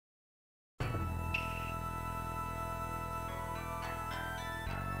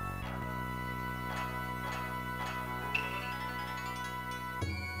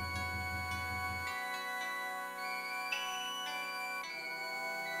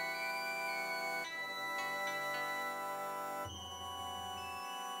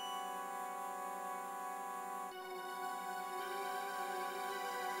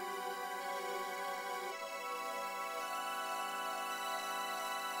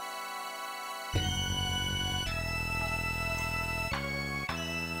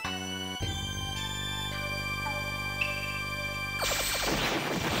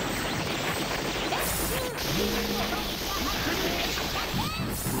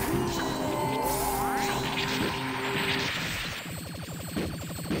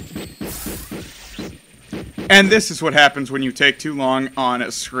And this is what happens when you take too long on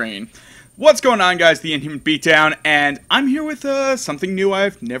a screen. What's going on, guys? The Inhuman Beatdown, and I'm here with something new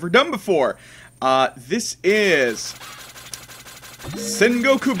I've never done before. This is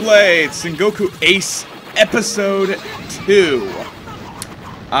Sengoku Blade, Sengoku Ace Episode II.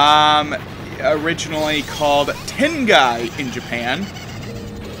 Originally called Tengai in Japan.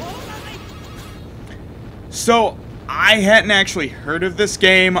 So, I hadn't actually heard of this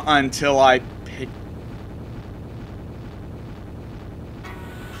game until I picked...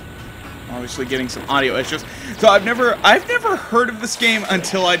 Obviously getting some audio issues. So I've never heard of this game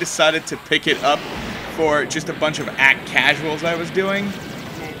until I decided to pick it up for just a bunch of act casuals I was doing.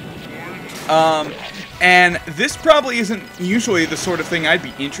 And this probably isn't usually the sort of thing I'd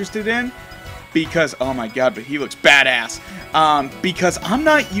be interested in. Because, oh my god, but he looks badass. Because I'm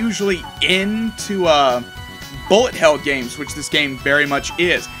not usually into, bullet hell games, which this game very much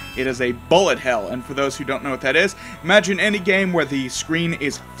is. It is a bullet hell, and for those who don't know what that is, imagine any game where the screen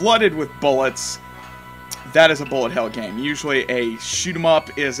is flooded with bullets. That is a bullet hell game. Usually a shoot 'em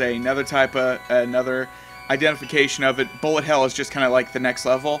up is another type of, another identification of it. Bullet hell is just kind of like the next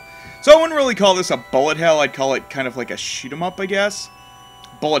level. So I wouldn't really call this a bullet hell, I'd call it kind of like a shoot 'em up, I guess.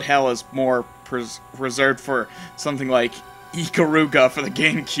 Bullet hell is more reserved for something like Ikaruga for the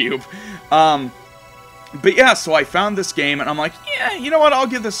GameCube. But yeah, so I found this game and I'm like, yeah, you know what? I'll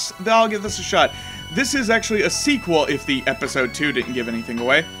give this a shot. This is actually a sequel, if the episode 2 didn't give anything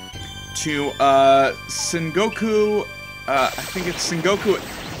away, to Sengoku. I think it's Sengoku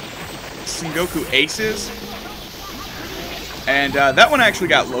Aces, and that one actually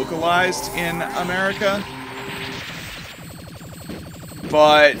got localized in America,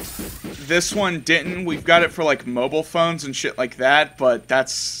 but this one didn't. We've got it for like mobile phones and shit like that, but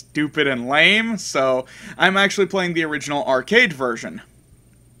that's stupid and lame, so I'm actually playing the original arcade version.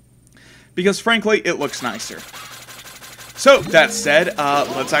 Because frankly, it looks nicer. So, that said,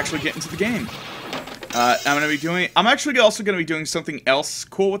 let's actually get into the game. I'm actually also going to be doing something else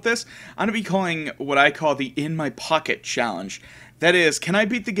cool with this. I'm going to be calling what I call the In My Pocket Challenge. That is, can I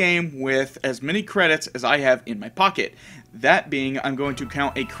beat the game with as many credits as I have in my pocket? That being, I'm going to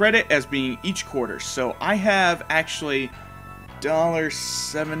count a credit as being each quarter. So I have actually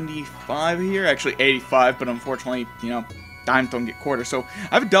 $1.75 here, actually 85, but unfortunately, you know, dimes don't get quarters. So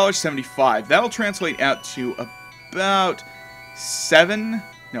I have $1.75. That'll translate out to about 7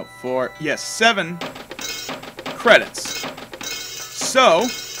 credits. So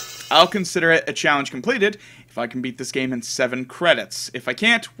I'll consider it a challenge completed if I can beat this game in 7 credits. If I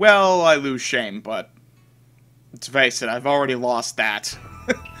can't, well, I lose shame, but let's face it, I've already lost that.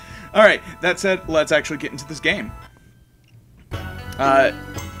 Alright, that said, let's actually get into this game.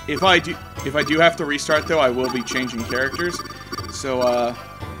 If I do have to restart, though, I will be changing characters. So,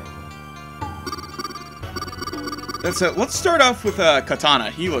 that's it. Let's start off with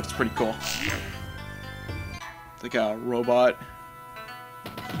Katana. He looks pretty cool. Like a robot.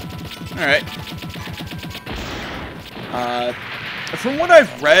 Alright. From what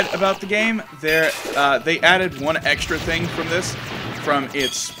I've read about the game, they added one extra thing from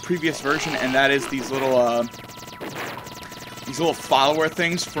its previous version, and that is these little follower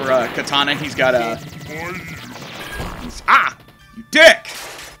things for Katana. He's got you dick!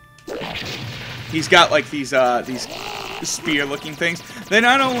 He's got like these spear-looking things. They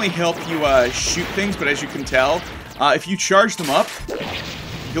not only help you shoot things, but as you can tell, if you charge them up,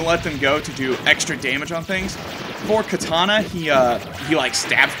 you can let them go to do extra damage on things. For Katana, he like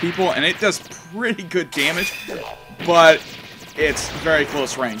stabs people, and it does pretty good damage, but it's very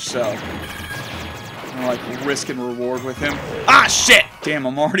close range, so I'm gonna like risk and reward with him. Ah, shit! Damn,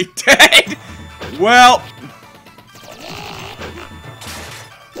 I'm already dead! Well,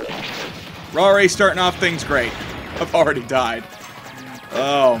 we're already starting off things great. I've already died.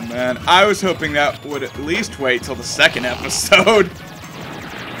 Oh, man. I was hoping that would at least wait till the second episode.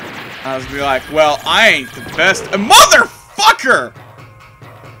 I was gonna be like, well, I ain't the best. Motherfucker!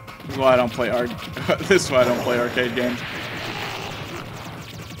 This is why I don't play arcade games.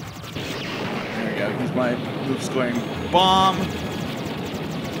 There we go. Here's my loop squaring bomb.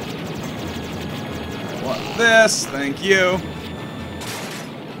 I want this. Thank you.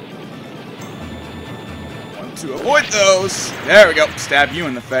 Want to avoid those. There we go. Stab you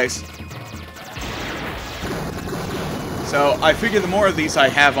in the face. So, I figure the more of these I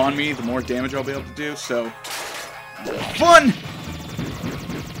have on me, the more damage I'll be able to do, so... Fun!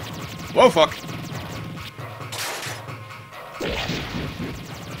 Whoa, fuck.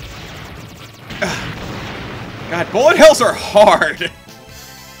 God, bullet hells are hard!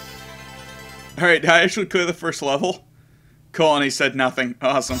 Alright, did I actually clear the first level? Cool, and he said nothing.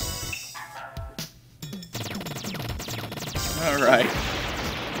 Awesome. Alright.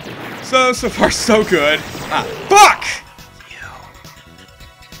 So far, so good. Ah, fuck!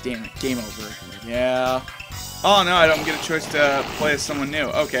 Damn it, game over. Yeah. Oh, no, I don't get a choice to play as someone new.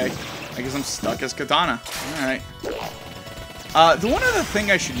 Okay. I guess I'm stuck as Katana. Alright. The one other thing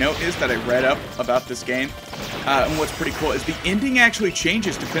I should note is that I read up about this game, and what's pretty cool is the ending actually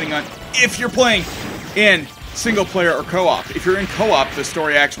changes depending on if you're playing in single player or co-op. If you're in co-op, the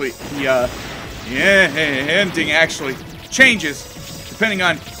story actually, the ending actually changes depending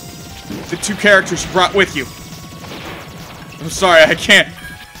on the two characters you brought with you. I'm sorry, I can't.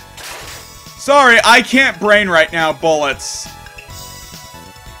 Sorry, I can't brain right now, bullets.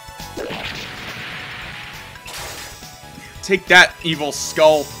 Take that, evil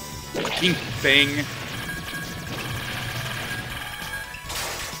skull fucking thing.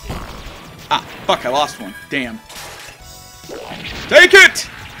 Ah, fuck, I lost one. Damn. Take it!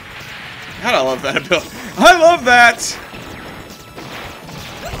 God, I love that ability. I love that!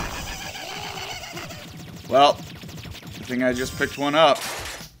 Well, I think I just picked one up.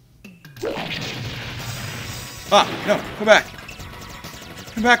 Ah, no, come back.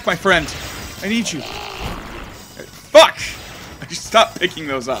 Come back, my friend. I need you. Fuck! I just stopped picking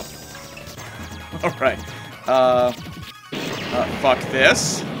those up. Alright. Fuck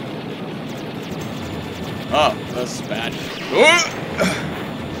this. Oh, this is bad.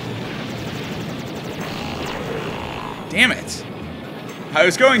 Damn it. I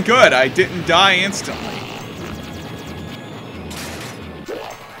was going good. I didn't die instantly.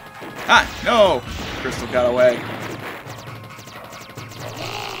 Ah, no! Crystal got away.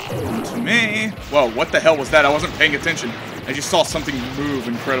 To me. Whoa, what the hell was that? I wasn't paying attention. I just saw something move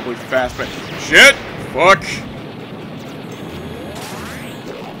incredibly fast, but shit! Fuck!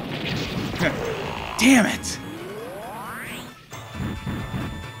 Damn it!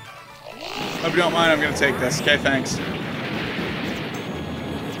 Hope you don't mind, I'm gonna take this. Okay, thanks.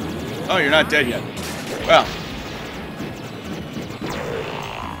 Oh, you're not dead yet. Well.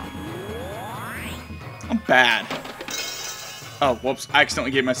 I'm bad. Oh, whoops. I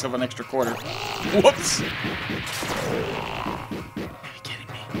accidentally gave myself an extra quarter. Whoops. Are you kidding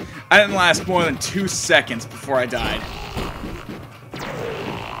me? I didn't last more than 2 seconds before I died.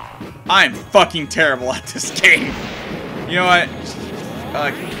 I'm fucking terrible at this game. You know what? Just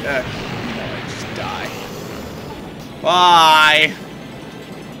die. Bye.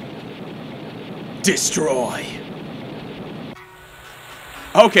 Destroy.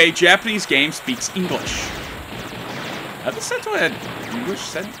 Okay, Japanese game speaks English. This Sentai had English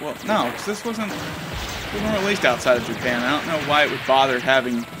said? Well, no, because this wasn't released outside of Japan. I don't know why it would bother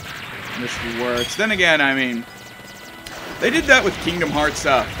having English words. Then again, I mean, they did that with Kingdom Hearts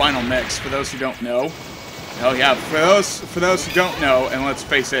Final Mix. For those who don't know, oh yeah, for those who don't know, and let's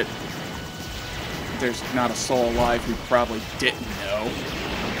face it, there's not a soul alive who probably didn't know.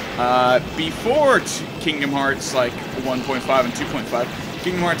 Before Kingdom Hearts like 1.5 and 2.5,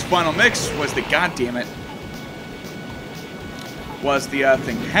 Kingdom Hearts Final Mix was the goddammit. Was the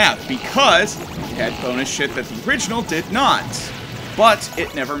thing to have, because it had bonus shit that the original did not. But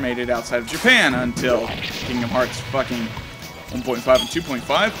it never made it outside of Japan until Kingdom Hearts fucking 1.5 and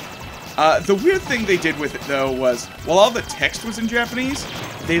 2.5. The weird thing they did with it, though, was while all the text was in Japanese,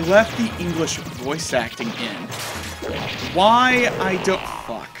 they left the English voice acting in. Why, I don't...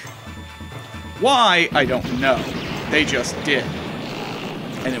 Fuck. Why, I don't know. They just did.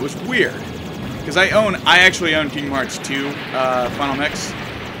 And it was weird. Because I actually own Kingdom Hearts 2 Final Mix,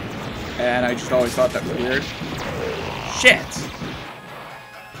 and I just always thought that was weird. Shit!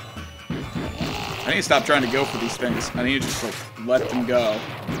 I need to stop trying to go for these things. I need to just, like, let them go.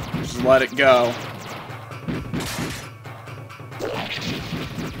 Just let it go.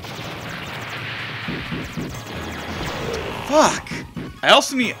 Fuck! I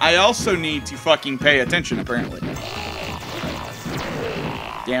also need to fucking pay attention, apparently.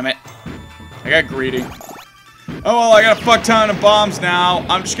 Damn it. I got greedy. Oh, well, I got a fuck ton of bombs now.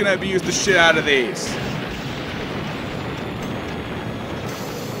 I'm just gonna abuse the shit out of these.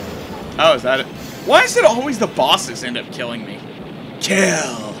 Oh, is that it? Why is it always the bosses end up killing me?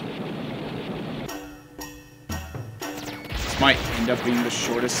 Kill! This might end up being the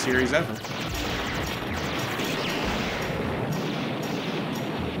shortest series ever.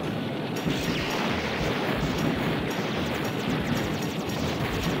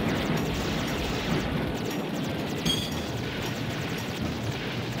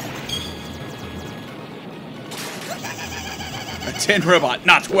 A tin robot,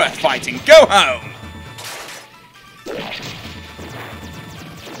 not worth fighting. Go home!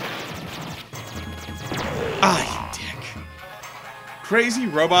 Ah, you dick. crazy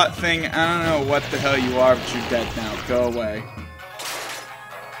robot thing, I don't know what the hell you are, but you're dead now. Go away.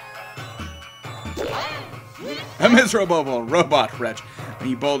 A miserable robot wretch. Are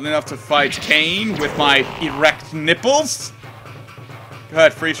you bold enough to fight Kane with my erect nipples? Go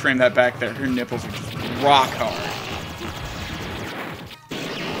ahead, freeze frame that back there. Her nipples are just rock hard.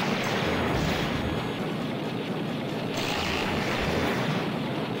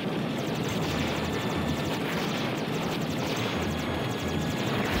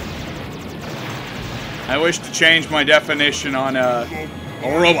 I wish to change my definition on a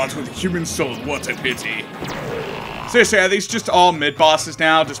robot with a human soul. What a pity. Seriously, are these just all mid-bosses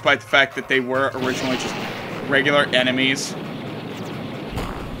now, despite the fact that they were originally just regular enemies?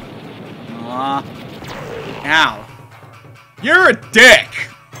 Aw. Ow. You're a dick!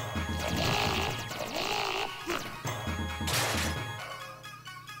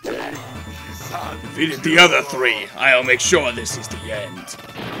 Defeated the other three. I'll make sure this is the end.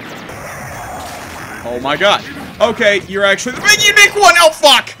 Oh my god. Okay, you're actually the big unique one! Oh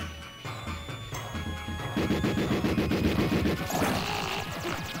fuck!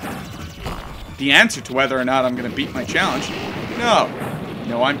 The answer to whether or not I'm gonna beat my challenge? No.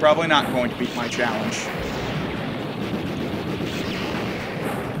 No, I'm probably not going to beat my challenge.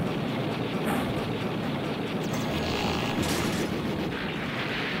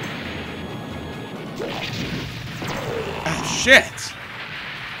 Ah, shit!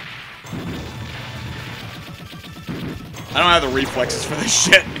 I don't have the reflexes for this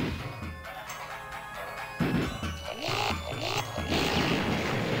shit.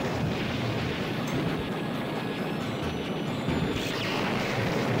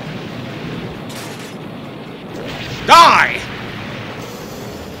 Die!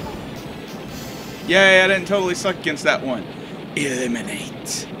 Yay, I didn't totally suck against that one.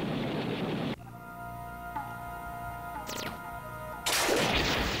 Eliminate.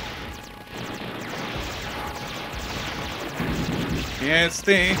 It's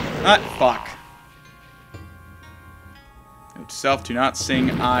the... fuck. Note to self, do not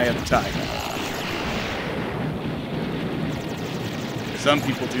sing Eye of the Tiger. Some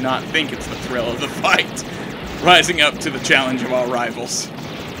people do not think it's the thrill of the fight, rising up to the challenge of our rivals.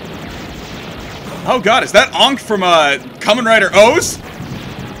 Oh god, is that Ankh from Kamen Rider O's?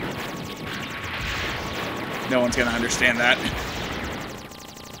 No one's gonna understand that.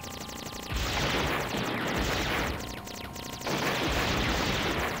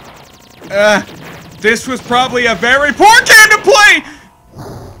 This was probably a very poor game to play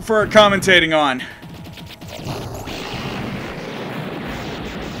for commentating on.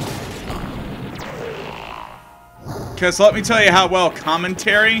 Because let me tell you how well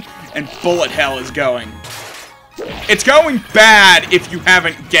commentary and bullet hell is going. It's going bad if you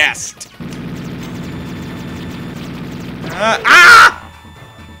haven't guessed.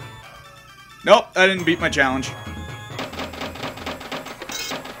 Nope, I didn't beat my challenge.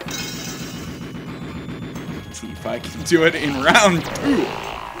 See if I can do it in round 2.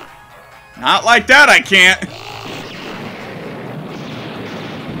 Not like that, I can't.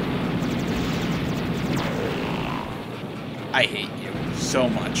 I hate you so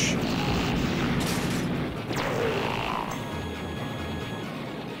much.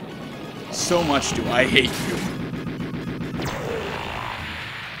 So much do I hate you.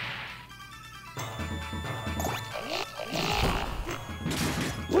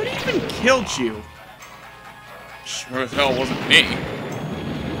 What even killed you? Sure as hell wasn't me.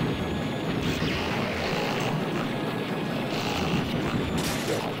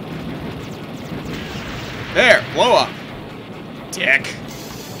 There, blow up. Dick.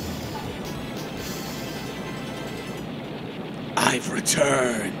 I've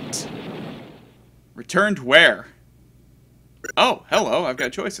returned. Returned where? Oh, hello, I've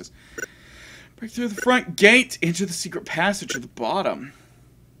got choices. Break through the front gate, into the secret passage at the bottom.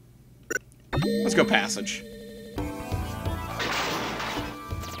 Let's go passage.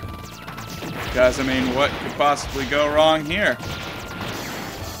 Because, I mean, what could possibly go wrong here?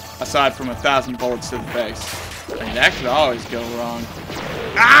 Aside from 1,000 bullets to the face. I mean, that could always go wrong.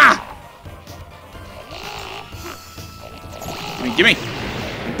 Ah! Gimme!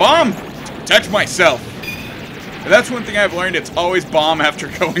 Bomb! To protect myself! But that's one thing I've learned, it's always bomb after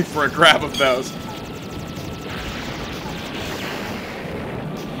going for a grab of those.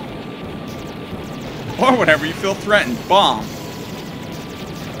 Or whenever you feel threatened, bomb.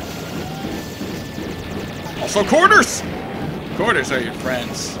 Also quarters! Quarters are your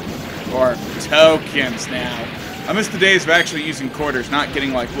friends. Or tokens now. I miss the days of actually using quarters, not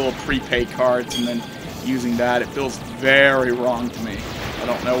getting like little prepaid cards and then using that. It feels very wrong to me. I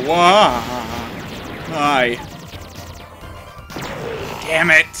don't know why. Damn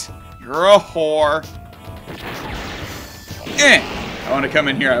it! You're a whore. I want to come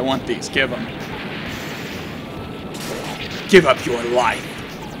in here. I want these. Give them. Give up your life.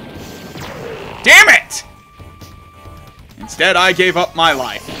 Damn it! Instead, I gave up my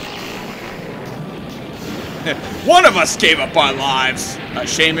life. One of us gave up our lives. A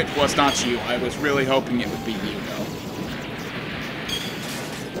shame it was not you. I was really hoping it would be you, though.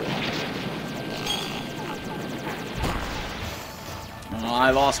 Oh, I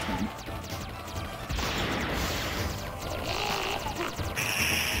lost one.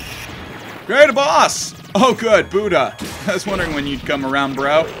 Great boss! Oh, good, Buddha. I was wondering when you'd come around,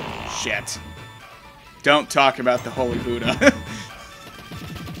 bro. Shit. Don't talk about the Holy Buddha.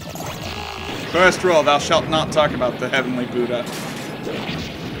 First rule, thou shalt not talk about the Heavenly Buddha.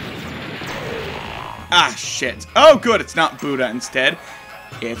 Ah, shit. Oh, good, it's not Buddha instead.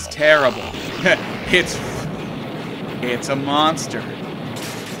 It's terrible. It's a monster.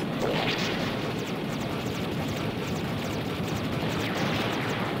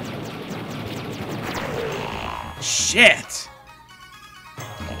 Shit!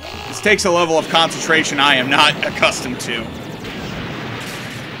 This takes a level of concentration I am not accustomed to.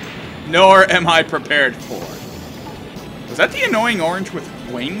 Nor am I prepared for. Was that the annoying orange with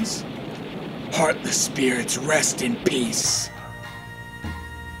wings? Heartless spirits, rest in peace.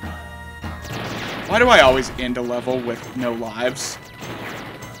 Why do I always end a level with no lives?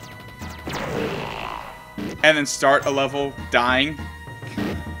 And then start a level dying?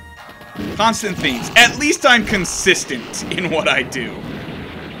 Constant themes. At least I'm consistent in what I do.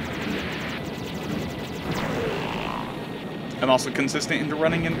 I'm also consistent into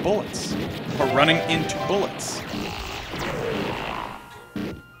running in bullets. Or running into bullets.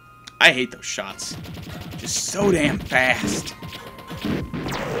 I hate those shots. Just so damn fast.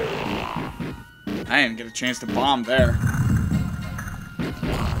 I didn't get a chance to bomb there.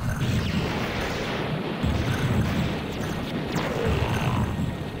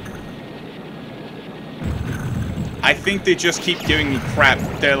 I think they just keep giving me crap.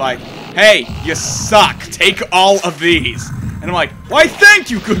 They're like, hey, you suck. Take all of these. And I'm like, why, thank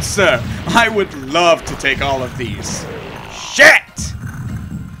you, good sir. I would love to take all of these. Shit!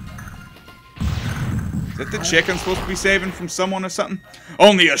 Is that the chick I'm supposed to be saving from someone or something?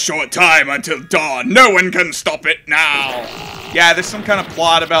 Only a short time until dawn. No one can stop it now. Yeah, there's some kind of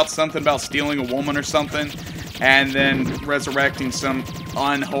plot about something about stealing a woman or something. And then resurrecting some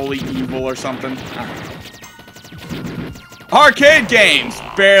unholy evil or something. I don't know. Arcade games!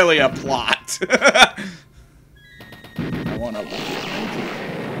 Barely a plot. I want to.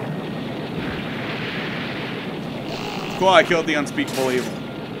 Cool, I killed the unspeakable evil.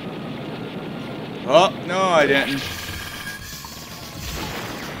 Oh, no, I didn't.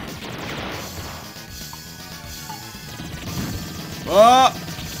 Oh!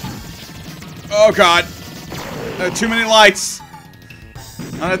 Oh, God. Too many lights.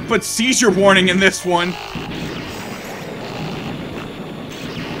 I'm gonna put seizure warning in this one.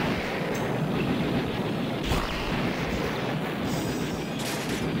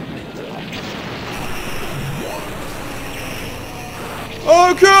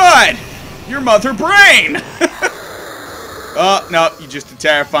 Oh, good! You're Mother Brain! Oh, no, you're just a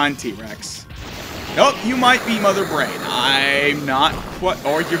terrifying T-Rex. Nope, you might be Mother Brain. I'm not quite...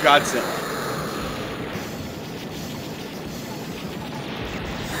 Or you're Godzilla.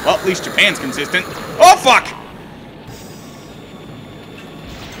 Well, at least Japan's consistent. Oh, fuck!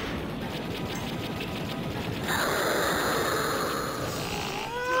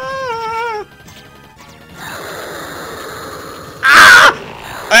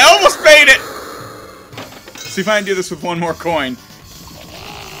 I almost made it! See if I can do this with one more coin.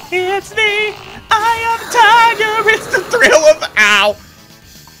 It's the eye of the tiger, it's the thrill of the ow!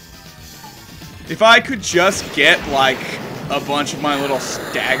 If I could just get, like, a bunch of my little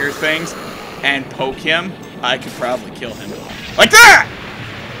stagger things and poke him, I could probably kill him. Like that!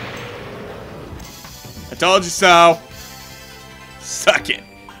 I told you so. Suck it,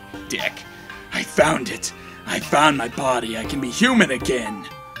 dick. I found it. I found my body. I can be human again.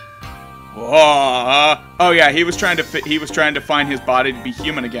 Whoa. Oh yeah, he was trying to find his body to be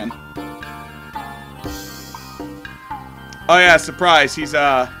human again. Oh yeah, surprise. He's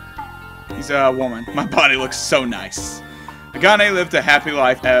a woman. My body looks so nice. Agane lived a happy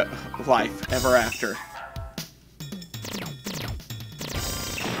life ever after.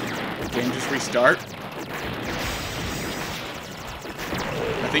 The game just restart?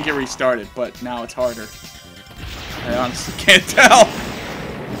 I think it restarted, but now it's harder. I honestly can't tell.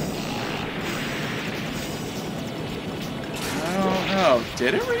 I don't know.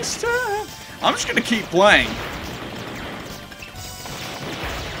 Did it restart? I'm just gonna keep playing.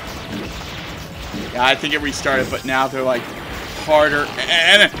 Yeah, I think it restarted, but now they're like harder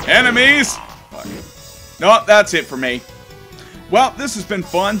enemies. Fuck. No, that's it for me. Well, this has been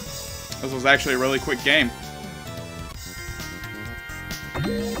fun. This was actually a really quick game.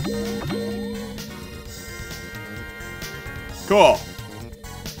 Cool.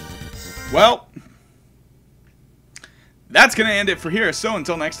 Well, that's going to end it for here. So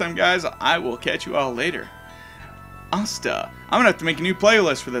until next time, guys, I will catch you all later. Asta. I'm going to have to make a new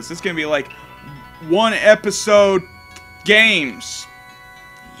playlist for this. It's going to be like 1 episode games.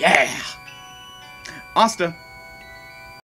 Yeah. Asta.